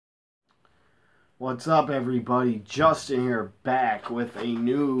What's up, everybody? Justin here, back with a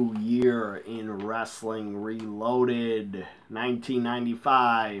new year in Wrestling Reloaded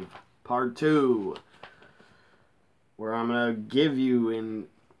 1995 Part 2, where I'm going to give you in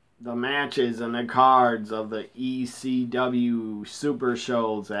the matches and the cards of the ECW Super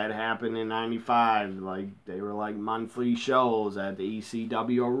Shows that happened in 95. They were like monthly shows at the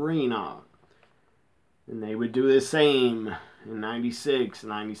ECW Arena. And they would do the same in 96,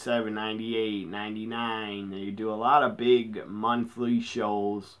 97, 98, 99. They do a lot of big monthly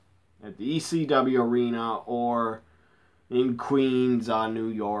shows at the ECW Arena or in Queens, New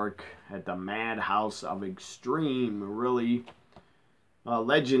York at the Madhouse of Extreme. Really a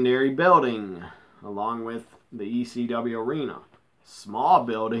legendary building along with the ECW Arena. Small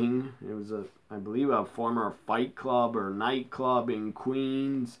building. It was, I believe, a former fight club or nightclub in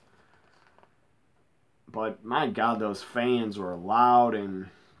Queens. But my God, those fans were loud and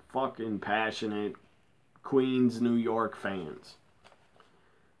fucking passionate Queens, New York fans.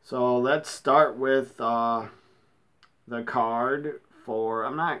 So let's start with the card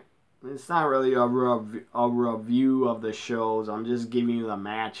for, it's not really a review of the shows. I'm just giving you the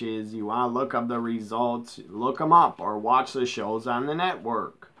matches. You want to look up the results, look them up or watch the shows on the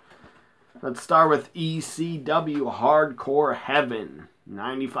network. Let's start with ECW Hardcore Heaven,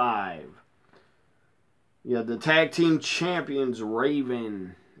 95. Yeah, the tag team champions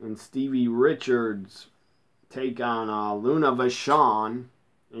Raven and Stevie Richards take on Luna Vachon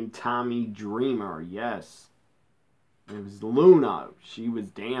and Tommy Dreamer. Yes, it was Luna. She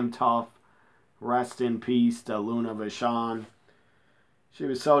was damn tough. Rest in peace to Luna Vachon. She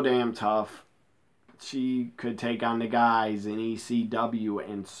was so damn tough. She could take on the guys in ECW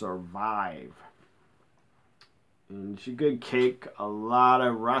and survive. And she could kick a lot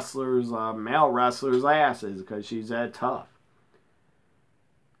of wrestlers, male wrestlers' asses because she's that tough.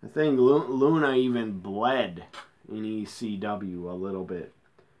 I think Luna even bled in ECW a little bit.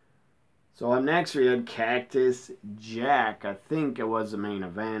 So up next we had Cactus Jack. I think it was the main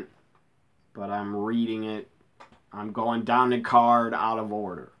event, but I'm reading it. I'm going down the card out of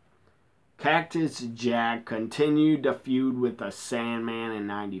order. Cactus Jack continued the feud with the Sandman in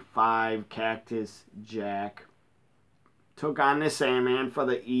 95. Cactus Jack took on the Sandman for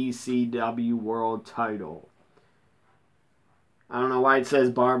the ECW World Title. I don't know why it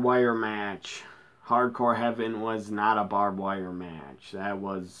says barbed wire match. Hardcore Heaven was not a barbed wire match. That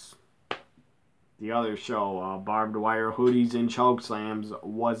was the other show. Barbed wire hoodies and chokeslams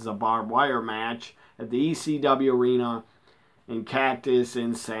was the barbed wire match at the ECW Arena. And Cactus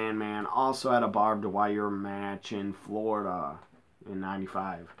and Sandman also had a barbed wire match in Florida in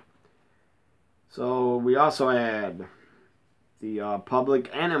 95. So we also had the Public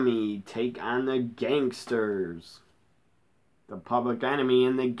Enemy take on the Gangsters. The Public Enemy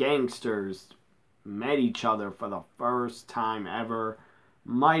and the Gangsters met each other for the first time ever.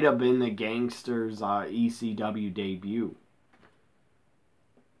 Might have been the Gangsters' ECW debut.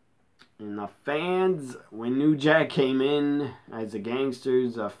 And the fans, when New Jack came in as the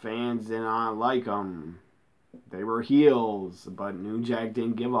Gangsters, the fans did not like them. They were heels, but New Jack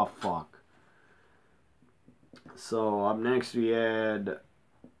didn't give a fuck. So up next we had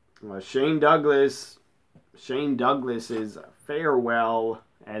Shane Douglas. Shane Douglas's farewell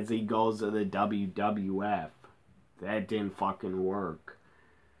as he goes to the WWF. That didn't fucking work.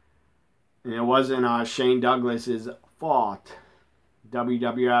 And it wasn't Shane Douglas's fault.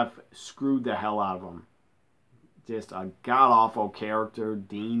 WWF screwed the hell out of him. Just a god-awful character,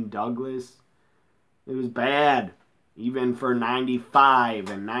 Dean Douglas. It was bad. Even for 95,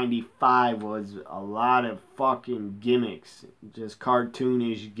 and 95 was a lot of fucking gimmicks. Just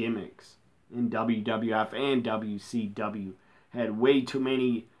cartoonish gimmicks. In WWF and WCW. Had way too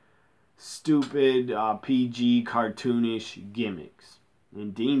many stupid PG cartoonish gimmicks.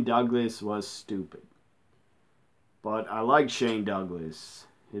 And Dean Douglas was stupid. But I like Shane Douglas.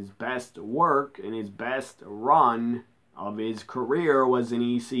 His best work and his best run of his career was in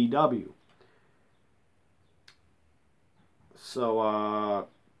ECW. So,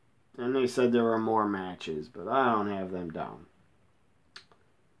 and they said there were more matches, but I don't have them down.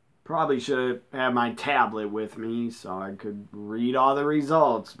 Probably should have my tablet with me so I could read all the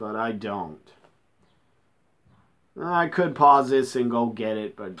results, but I don't. I could pause this and go get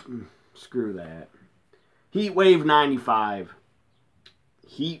it, but screw that. Heatwave 95.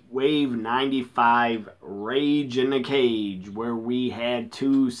 Heatwave 95 Rage in the Cage, where we had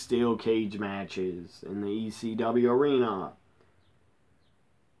 2 steel cage matches in the ECW Arena.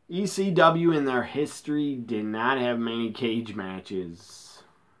 ECW in their history did not have many cage matches.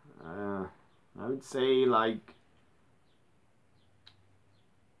 I would say like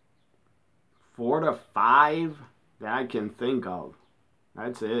 4 to 5 that I can think of.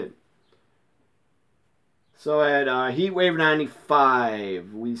 That's it. So at Heatwave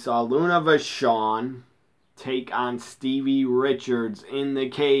 95, we saw Luna Vachon take on Stevie Richards in the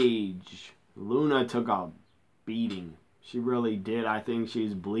cage. Luna took a beating. She really did. I think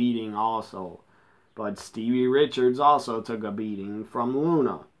she's bleeding also. But Stevie Richards also took a beating from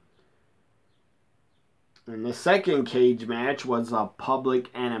Luna. And the second cage match was a Public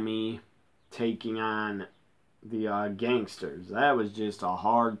Enemy taking on the Gangsters. That was just a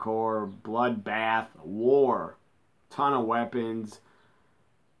hardcore bloodbath war. Ton of weapons.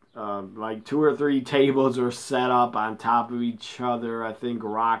 Like 2 or 3 tables were set up on top of each other. I think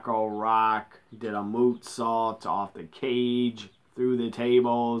Rocco Rock did a moonsault off the cage, through the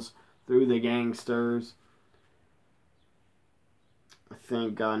tables, through the Gangsters. I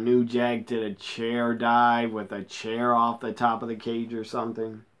think New Jack did a chair dive with a chair off the top of the cage or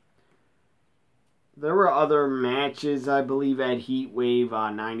something. There were other matches, I believe, at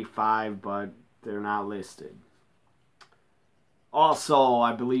Heatwave 95, but they're not listed. Also,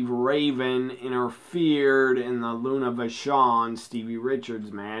 I believe Raven interfered in the Luna Vachon Stevie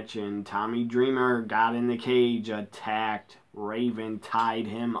Richards match, and Tommy Dreamer got in the cage, attacked Raven, tied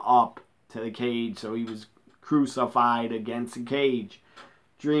him up to the cage, so he was crucified against the cage.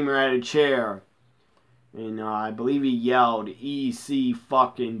 Dreamer had a chair, and I believe he yelled EC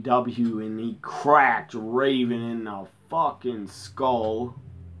fucking W, and he cracked Raven in the fucking skull,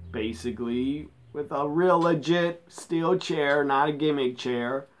 basically, with a real legit steel chair, not a gimmick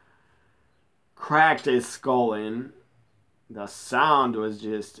chair. Cracked his skull in. The sound was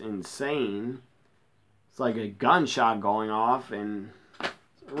just insane. It's like a gunshot going off, and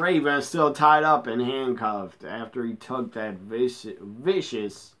Raven is still tied up and handcuffed after he took that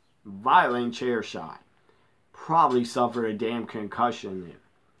vicious, violent chair shot. Probably suffered a damn concussion there.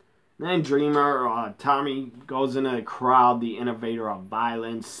 Then Dreamer, Tommy goes into the crowd, the innovator of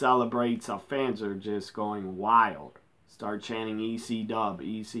violence, celebrates. The fans are just going wild. Start chanting EC Dub,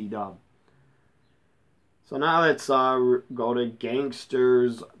 EC Dub. So now let's go to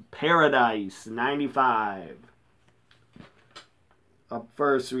Gangsters Paradise 95. Up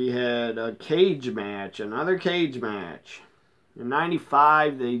first we had a cage match, another cage match. In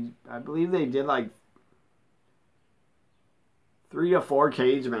 95, I believe they did like 3 to 4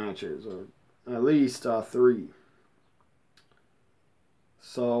 cage matches, or at least 3.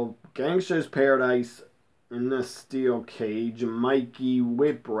 So, Gangsters Paradise in the steel cage, Mikey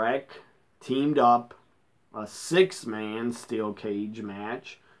Whipwreck teamed up, a 6-man steel cage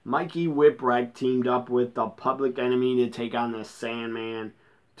match. Mikey Whipwreck teamed up with the Public Enemy to take on the Sandman,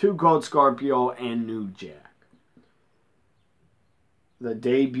 2 Cold Scorpio, and New Jack. The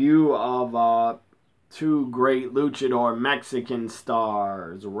debut of 2 great luchador Mexican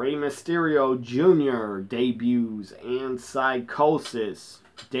stars, Rey Mysterio Jr. debuts and Psychosis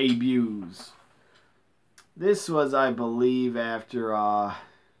debuts. This was, I believe, after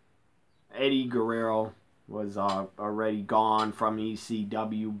Eddie Guerrero was already gone from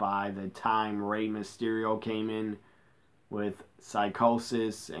ECW by the time Rey Mysterio came in with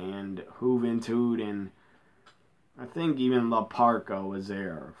Psychosis and Juventud, and I think even La Parka was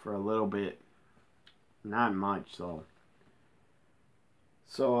there for a little bit. Not much, though.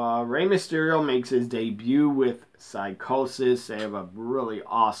 So, Rey Mysterio makes his debut with Psychosis. They have a really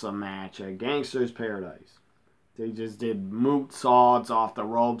awesome match at Gangsters Paradise. They just did moonsaults off the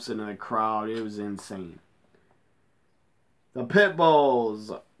ropes into the crowd. It was insane. The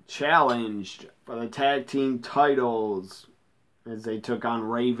Pitbulls challenged for the tag team titles as they took on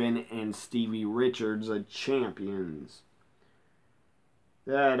Raven and Stevie Richards, the champions.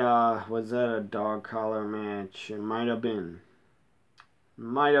 Was that a dog collar match? It might have been.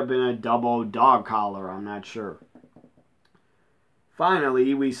 Might have been a double dog collar, I'm not sure.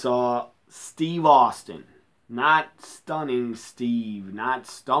 Finally, we saw Steve Austin. Not Stunning Steve, not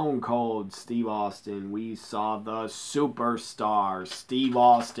Stone Cold Steve Austin. We saw the superstar Steve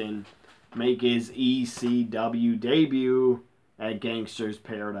Austin make his ECW debut at Gangsters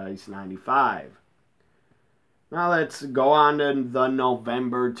Paradise 95. Now let's go on to the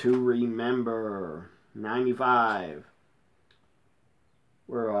November to Remember 95.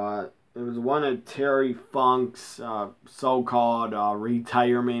 Where it was one of Terry Funk's so-called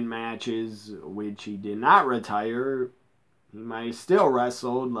retirement matches, which he did not retire. He might have still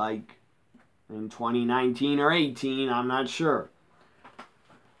wrestled like in 2019 or 18, I'm not sure.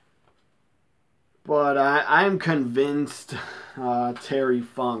 But I'm convinced Terry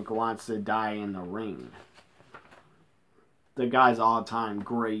Funk wants to die in the ring. The guy's all-time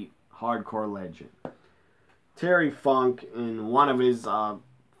great hardcore legend. Terry Funk, in one of his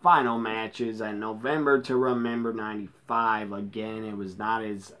final matches at November to Remember 95. Again, it was not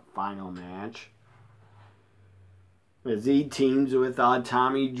his final match, as he teams with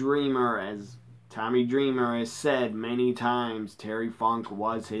Tommy Dreamer. As Tommy Dreamer has said many times, Terry Funk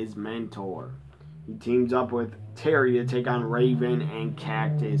was his mentor. He teams up with Terry to take on Raven and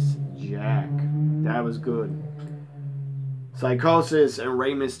Cactus Jack. That was good. Psychosis and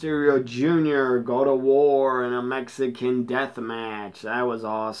Rey Mysterio Jr. go to war in a Mexican death match. That was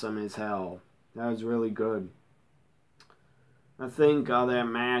awesome as hell. That was really good. I think that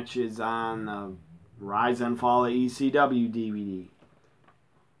match is on the Rise and Fall of ECW DVD.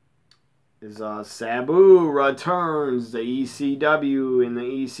 Sabu returns to ECW in the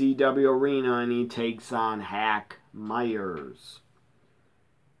ECW arena, and he takes on Hack Myers.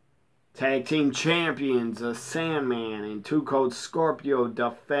 Tag Team Champions, the Sandman and Two Cold Scorpio,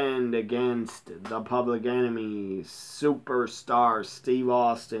 defend against the Public Enemy. Superstar Steve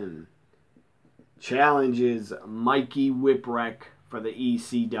Austin challenges Mikey Whipwreck for the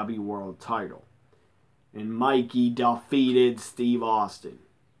ECW World Title. And Mikey defeated Steve Austin.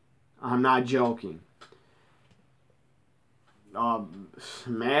 I'm not joking.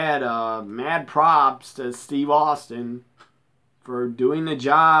 Mad props to Steve Austin for doing the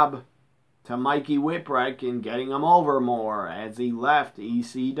job to Mikey Whipwreck and getting him over more as he left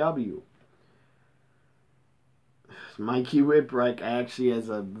ECW. Mikey Whipwreck actually has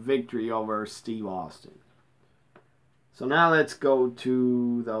a victory over Steve Austin. So now let's go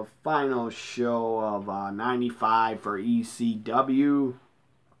to the final show of 95 for ECW.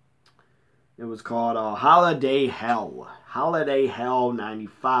 It was called Holiday Hell. Holiday Hell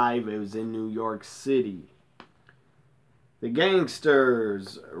 95. It was in New York City. The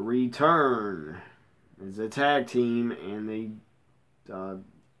Gangsters return as a tag team, and they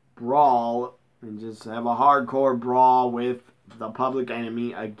brawl and just have a hardcore brawl with the Public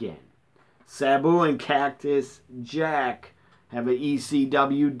Enemy again. Sabu and Cactus Jack have an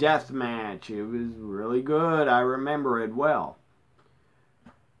ECW death match. It was really good. I remember it well.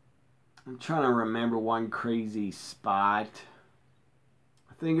 I'm trying to remember one crazy spot.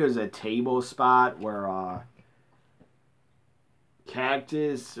 I think it was a table spot where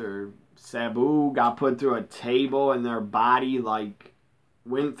Cactus or Sabu got put through a table and their body like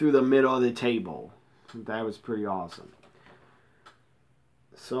went through the middle of the table. That was pretty awesome.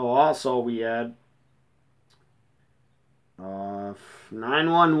 So also we had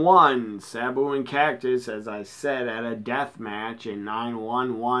 911, Sabu and Cactus, as I said, at a death match, and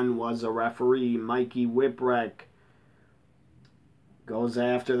 911 was a referee. Mikey Whipwreck goes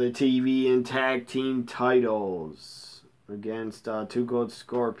after the TV and tag team titles against Two Cold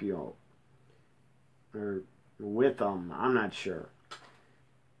Scorpio. Or with them, I'm not sure.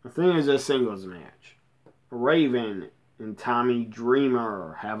 I think it's a singles match. Raven and Tommy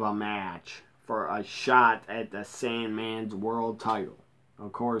Dreamer have a match for a shot at the Sandman's world title.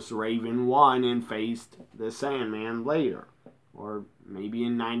 Of course, Raven won and faced the Sandman later, or maybe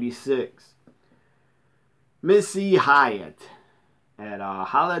in 96. Missy Hyatt. At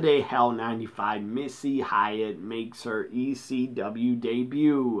Holiday Hell 95, Missy Hyatt makes her ECW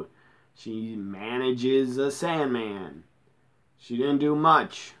debut. She manages the Sandman. She didn't do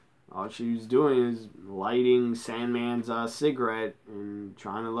much. All she was doing is lighting Sandman's cigarette and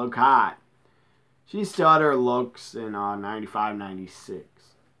trying to look hot. She still had her looks in 95, 96.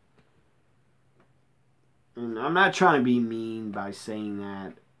 And I'm not trying to be mean by saying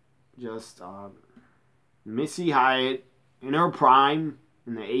that. Just Missy Hyatt, in her prime,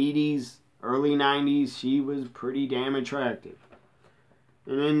 in the 80s, early 90s, she was pretty damn attractive.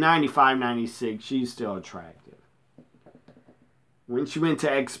 And in 95, 96, she's still attractive. When she went to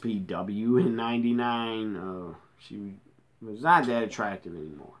XPW in 99, she was not that attractive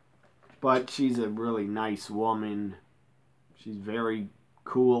anymore. But she's a really nice woman. She's very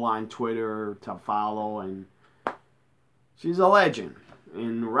cool on Twitter to follow, and she's a legend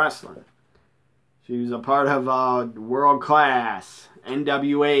in wrestling. She was a part of World Class,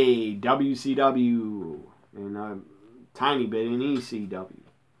 NWA, WCW, and a tiny bit in ECW.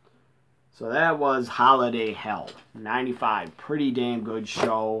 So that was Holiday Hell 95. Pretty damn good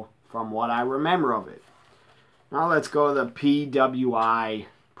show from what I remember of it. Now let's go to the PWI,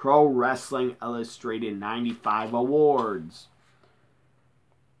 Pro Wrestling Illustrated 95 Awards.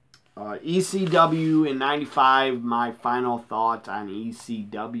 ECW in 95, my final thought on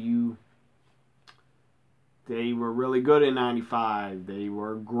ECW. They were really good in 95. They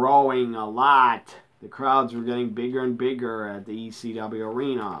were growing a lot. The crowds were getting bigger and bigger at the ECW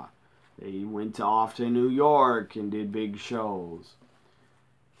arena. They went off to New York and did big shows.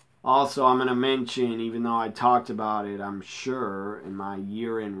 Also, I'm going to mention, even though I talked about it, I'm sure, in my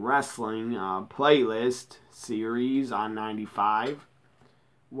Year in Wrestling playlist series on 95,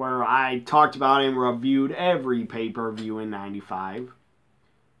 where I talked about and reviewed every pay-per-view in 95.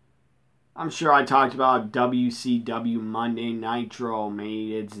 I'm sure I talked about WCW Monday Nitro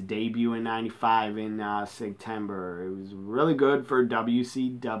made its debut in 95 in September. It was really good for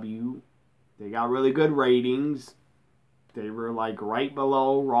WCW. They got really good ratings. They were like right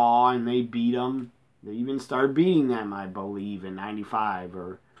below Raw and they beat them. They even started beating them, I believe, in 95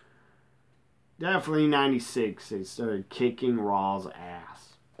 or definitely 96. They started kicking Raw's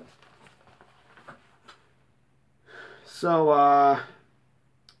ass. So,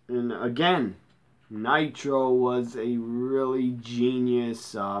 and again, Nitro was a really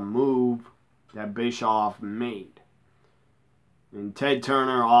genius move that Bischoff made. And Ted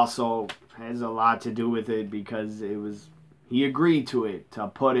Turner also has a lot to do with it because he agreed to it, to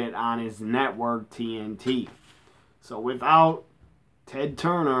put it on his network TNT. So without Ted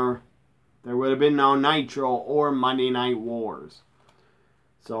Turner, there would have been no Nitro or Monday Night Wars.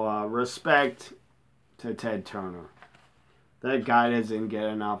 So respect to Ted Turner. That guy doesn't get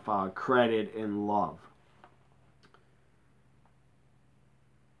enough credit and love.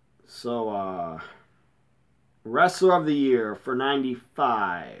 So, Wrestler of the Year for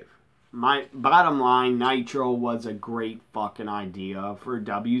 95. My bottom line, Nitro was a great fucking idea for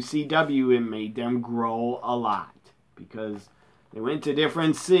WCW. It made them grow a lot because they went to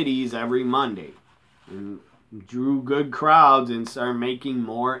different cities every Monday and drew good crowds and started making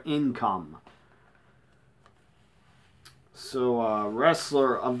more income. So,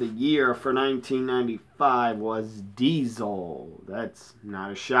 Wrestler of the Year for 1995 was Diesel. That's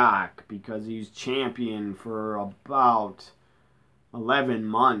not a shock because he's champion for about 11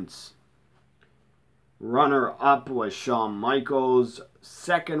 months. Runner-up was Shawn Michaels.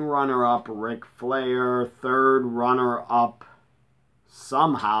 Second runner-up, Ric Flair. Third runner-up,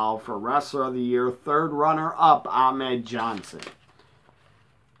 somehow, for Wrestler of the Year. Third runner-up, Ahmed Johnson.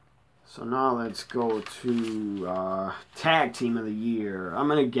 So now let's go to Tag Team of the Year. I'm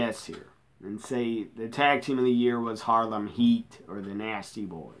going to guess here and say the Tag Team of the Year was Harlem Heat or the Nasty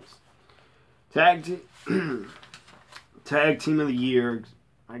Boys. Tag Team of the Year.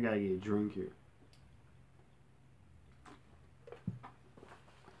 I got to get a drink here.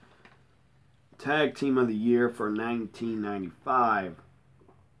 Tag Team of the Year for 1995.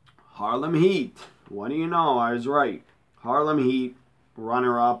 Harlem Heat. What do you know? I was right. Harlem Heat.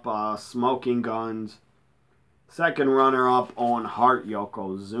 Runner-up, Smoking Guns. Second runner-up, Owen Hart,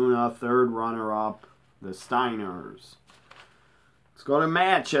 Yokozuna. Third runner-up, the Steiners. Let's go to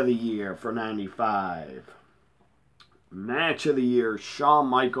Match of the Year for 95. Match of the Year, Shawn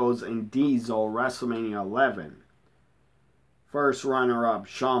Michaels and Diesel, WrestleMania 11. First runner-up,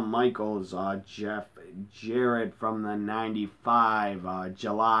 Shawn Michaels, Jeff Jarrett from the 95,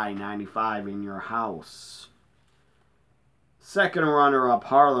 July 95 in your house. Second runner-up,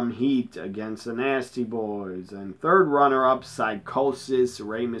 Harlem Heat against the Nasty Boys. And third runner-up, Psychosis,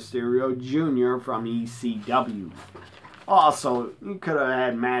 Rey Mysterio Jr. from ECW. Also, you could have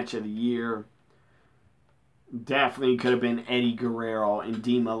had Match of the Year. Definitely could have been Eddie Guerrero and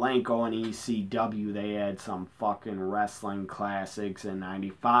Dean Malenko in ECW. They had some fucking wrestling classics in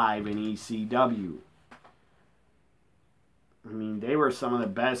 95 in ECW. I mean, they were some of the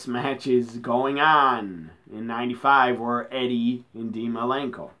best matches going on in 95 were Eddie and Dean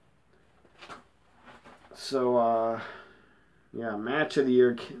Malenko. So, yeah, Match of the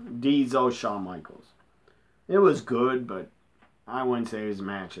Year, Diesel, Shawn Michaels. It was good, but I wouldn't say it was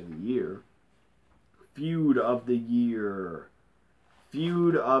Match of the Year. Feud of the Year.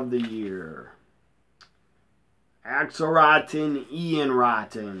 Feud of the Year. Axel Rotten, Ian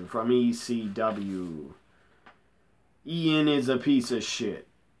Rotten from ECW. Ian is a piece of shit.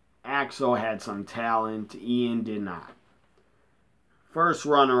 Axel had some talent. Ian did not. First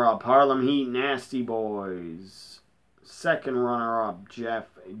runner-up, Harlem Heat, Nasty Boys. Second runner-up, Jeff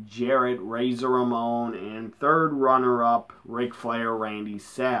Jarrett, Razor Ramon. And third runner-up, Ric Flair, Randy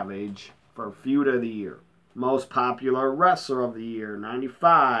Savage for Feud of the Year. Most popular wrestler of the year,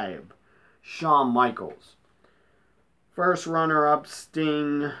 95, Shawn Michaels. First runner-up,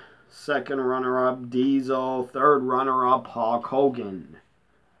 Sting. Second runner-up, Diesel. Third runner-up, Hulk Hogan.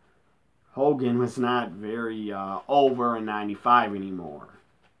 Hogan was not very over in 95 anymore.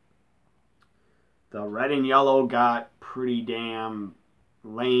 The red and yellow got pretty damn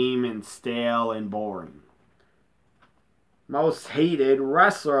lame and stale and boring. Most hated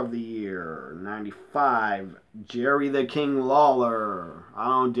wrestler of the year, 95, Jerry the King Lawler. I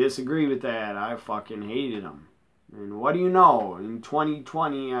don't disagree with that. I fucking hated him. And what do you know? In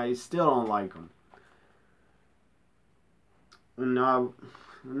 2020, I still don't like him. And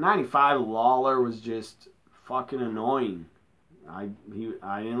 95 Lawler was just fucking annoying. I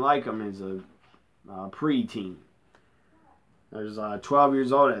didn't like him as a preteen. I was 12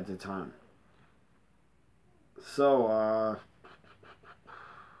 years old at the time. So,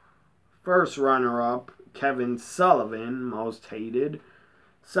 first runner-up, Kevin Sullivan, most hated.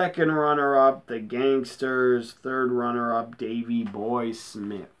 Second runner-up, the Gangsters. Third runner-up, Davey Boy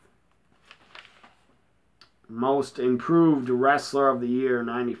Smith. Most improved wrestler of the year,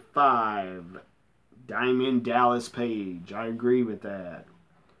 95, Diamond Dallas Page. I agree with that.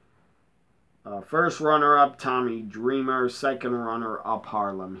 First runner-up, Tommy Dreamer. Second runner-up,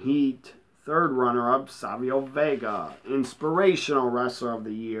 Harlem Heat. Third runner-up, Savio Vega. Inspirational wrestler of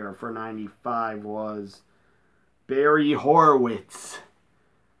the year for 95 was Barry Horowitz,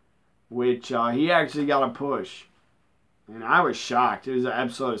 which he actually got a push. And I was shocked. It was an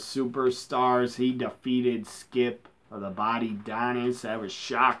episode of Superstars. He defeated Skip of the Body Donis. That was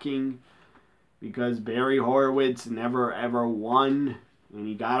shocking because Barry Horowitz never ever won. And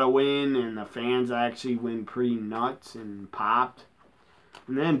he got a win, and the fans actually went pretty nuts and popped.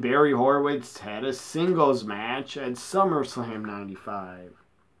 And then Barry Horowitz had a singles match at SummerSlam 95.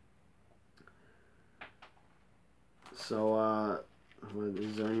 So,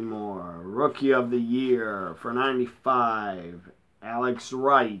 is there any more? Rookie of the Year for 95, Alex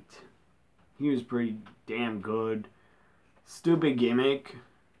Wright. He was pretty damn good. Stupid gimmick.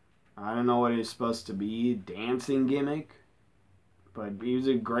 I don't know what it's supposed to be. Dancing gimmick. But he was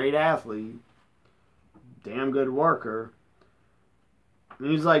a great athlete. Damn good worker. He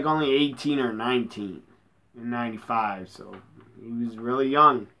was like only 18 or 19 in 95, so he was really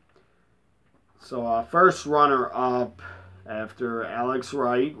young. So first runner-up after Alex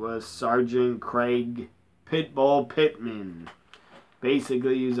Wright was Sergeant Craig Pitbull Pittman.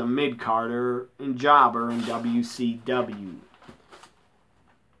 Basically, he was a mid-carder and jobber in WCW.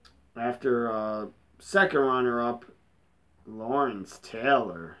 After second runner-up, Lawrence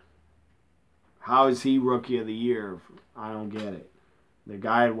Taylor. How is he Rookie of the Year? I don't get it. The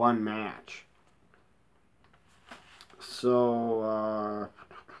guy had one match. So,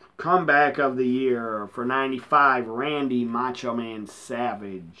 comeback of the year for 95, Randy Macho Man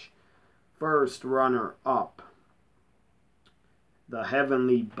Savage. First runner-up, the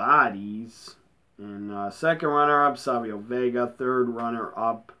Heavenly Bodies. And second runner-up, Savio Vega. Third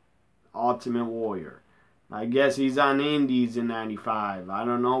runner-up, Ultimate Warrior. I guess he's on the Indies in 95. I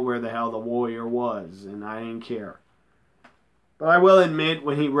don't know where the hell the Warrior was, and I didn't care. But I will admit,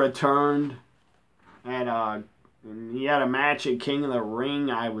 when he returned, and he had a match at King of the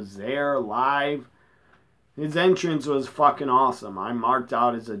Ring, I was there live. His entrance was fucking awesome. I marked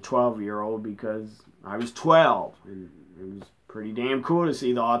out as a 12-year-old because I was 12. And it was pretty damn cool to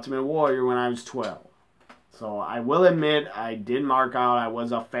see the Ultimate Warrior when I was 12. So I will admit, I did mark out. I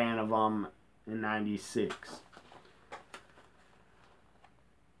was a fan of him in 96.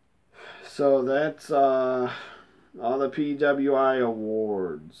 So that's all the PWI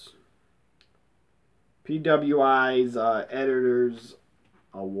awards. PWI's Editors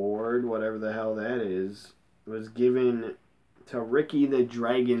Award, whatever the hell that is, was given to Ricky the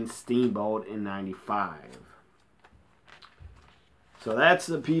Dragon Steamboat in 95. So that's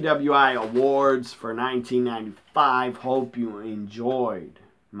the PWI awards for 1995. Hope you enjoyed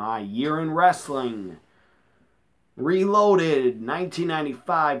my year in wrestling. Reloaded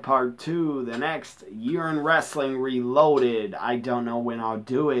 1995 part 2. The next year in wrestling reloaded. I don't know when I'll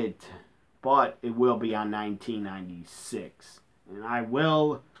do it, but it will be on 1996. And I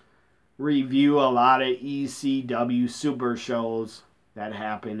will review a lot of ECW super shows that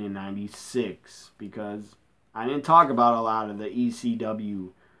happened in 96 because I didn't talk about a lot of the ECW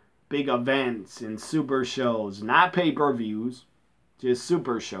big events and super shows, not pay-per-views, just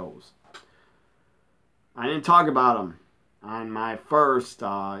super shows. I didn't talk about them on my first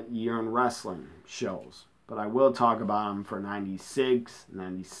year in wrestling shows, but I will talk about them for 96,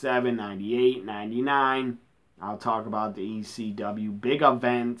 97, 98, 99. I'll talk about the ECW big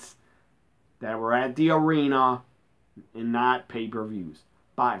events that were at the arena and not pay-per-views.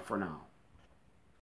 Bye for now.